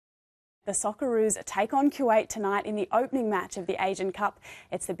The Socceroos take on Kuwait tonight in the opening match of the Asian Cup.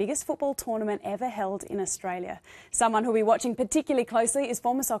 It's the biggest football tournament ever held in Australia. Someone who'll be watching particularly closely is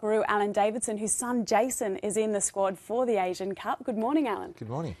former Socceroo Alan Davidson, whose son Jason is in the squad for the Asian Cup. Good morning, Alan. Good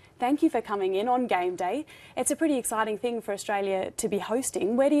morning. Thank you for coming in on game day. It's a pretty exciting thing for Australia to be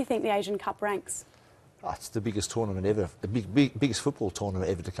hosting. Where do you think the Asian Cup ranks? Oh, it's the biggest tournament ever, the biggest football tournament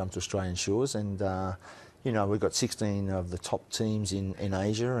ever to come to Australian shores, and you know, we've got 16 of the top teams in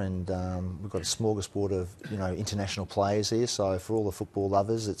Asia, and we've got a smorgasbord of international players here. So for all the football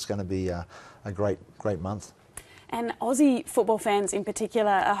lovers, it's going to be a great month. And Aussie football fans in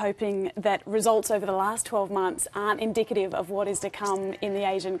particular are hoping that results over the last 12 months aren't indicative of what is to come in the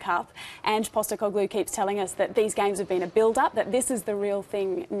Asian Cup. Ange Postecoglou keeps telling us that these games have been a build-up, that this is the real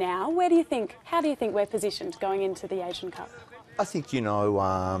thing now. How do you think we're positioned going into the Asian Cup? I think,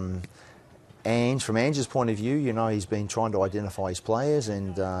 Ange, from Ange's point of view, he's been trying to identify his players,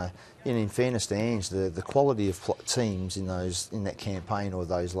 and in fairness to Ange, the quality of teams in that campaign or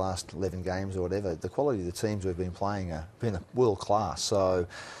those last 11 games or whatever, the quality of the teams we've been playing have been world class. So,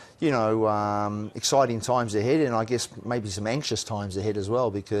 exciting times ahead, and I guess maybe some anxious times ahead as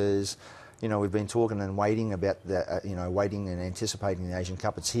well, because we've been talking and waiting about waiting and anticipating the Asian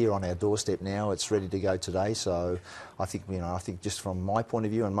Cup. It's here on our doorstep now. It's ready to go today. So I think, I think just from my point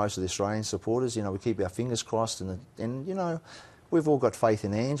of view and most of the Australian supporters, we keep our fingers crossed, and we've all got faith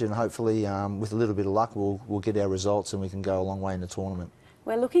in Ange, and hopefully with a little bit of luck, we'll get our results and we can go a long way in the tournament.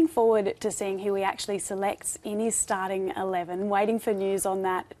 We're looking forward to seeing who he actually selects in his starting 11, waiting for news on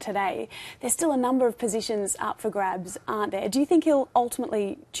that today. There's still a number of positions up for grabs, aren't there? Do you think he'll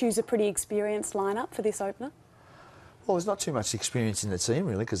ultimately choose a pretty experienced lineup for this opener? Well, there's not too much experience in the team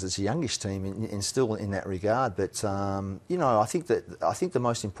really, because it's a youngish team and still in that regard. But I think the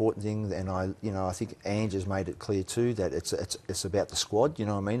most important thing, and I think Ange has made it clear too, that it's about the squad. You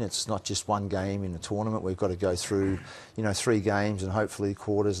know what I mean? It's not just one game in the tournament. We've got to go through 3 games and hopefully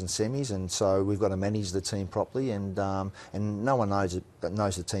quarters and semis, and so we've got to manage the team properly. And no one knows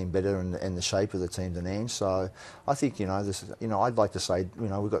the team better and the shape of the team than Ange. So I think I'd like to say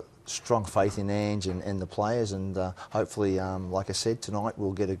we've got strong faith in Ange and the players, and hopefully, like I said, tonight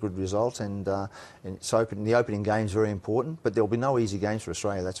we'll get a good result. And the opening game is very important, but there'll be no easy games for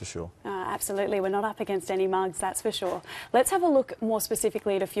Australia, that's for sure. Absolutely, we're not up against any mugs, that's for sure. Let's have a look more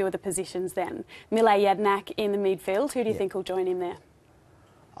specifically at a few of the positions then. Mile Jedinak in the midfield. Who do you think will join in there?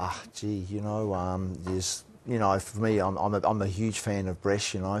 For me, I'm a huge fan of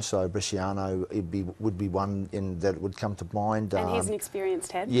Bresh, so Bresciano would be one that would come to mind. And he's an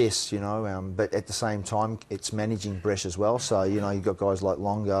experienced head. Yes, but at the same time, it's managing Bresh as well. So, you've got guys like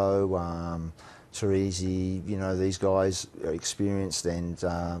Longo, Teresi, these guys are experienced and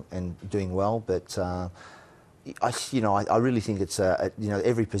doing well. But I really think it's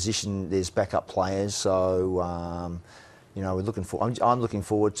every position there's backup players. So. I'm looking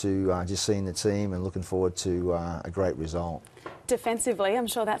forward to just seeing the team and looking forward to a great result. Defensively, I'm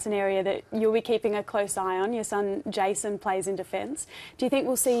sure that's an area that you'll be keeping a close eye on. Your son Jason plays in defence. Do you think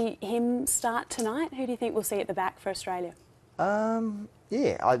we'll see him start tonight? Who do you think we'll see at the back for Australia? From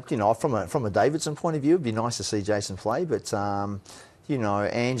a Davidson point of view, it'd be nice to see Jason play, but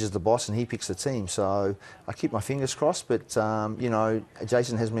Ange is the boss and he picks the team, so I keep my fingers crossed. But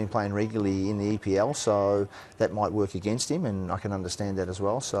Jason hasn't been playing regularly in the EPL, so that might work against him, and I can understand that as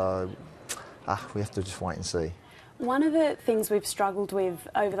well. So we have to just wait and see. One of the things we've struggled with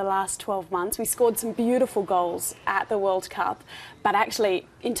over the last 12 months, we scored some beautiful goals at the World Cup, but actually,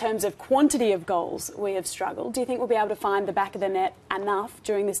 in terms of quantity of goals, we have struggled. Do you think we'll be able to find the back of the net enough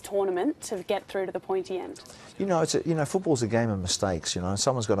during this tournament to get through to the pointy end? Football's a game of mistakes.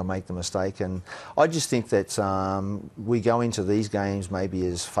 Someone's got to make the mistake, and I just think that we go into these games maybe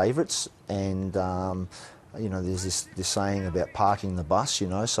as favourites, and there's this saying about parking the bus,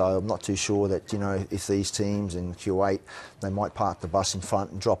 so I'm not too sure that, if these teams in Kuwait, they might park the bus in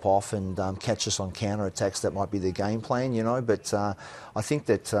front and drop off and catch us on counter-attacks. That might be their game plan, but I think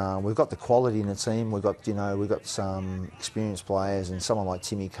that we've got the quality in the team. We've got some experienced players, and someone like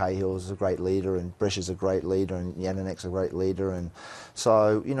Timmy Cahill is a great leader, and Bresh is a great leader, and Jedinak's a great leader, and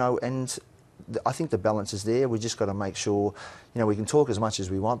so, I think the balance is there. We just got to make sure, we can talk as much as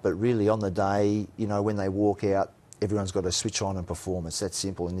we want, but really on the day, when they walk out, everyone's got to switch on and perform. It's that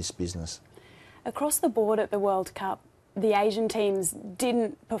simple in this business. Across the board at the World Cup, the Asian teams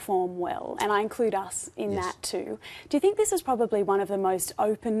didn't perform well, and I include us in that too. Do you think this is probably one of the most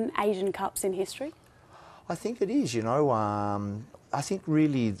open Asian Cups in history? I think it is, I think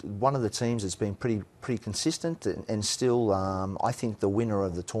really one of the teams that's been pretty consistent, and still I think the winner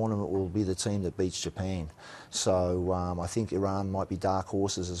of the tournament will be the team that beats Japan. So I think Iran might be dark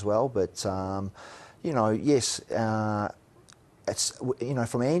horses as well, but you know, yes. It's, you know,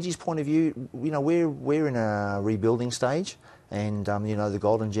 from Angie's point of view, you know, we're in a rebuilding stage, and you know, the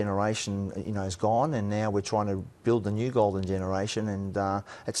golden generation, you know, is gone, and now we're trying to build the new golden generation, and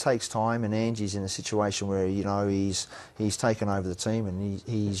it takes time. And Angie's in a situation where, you know, he's taken over the team, and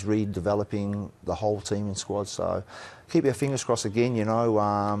he's redeveloping the whole team and squad. So keep our fingers crossed again. You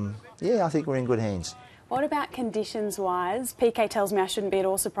know, yeah, I think we're in good hands. What about conditions-wise? PK tells me I shouldn't be at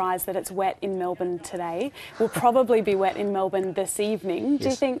all surprised that it's wet in Melbourne today. Will probably be wet in Melbourne this evening. Yes. Do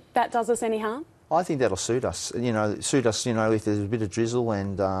you think that does us any harm? I think that'll suit us. You know, if there's a bit of drizzle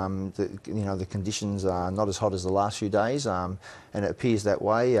and you know, the conditions are not as hot as the last few days, and it appears that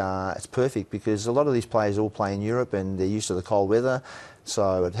way. It's perfect because a lot of these players all play in Europe and they're used to the cold weather,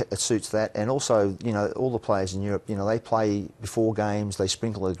 so it suits that. And also, you know, all the players in Europe, you know, they play before games, they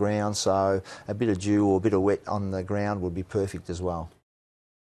sprinkle the ground, so a bit of dew or a bit of wet on the ground would be perfect as well.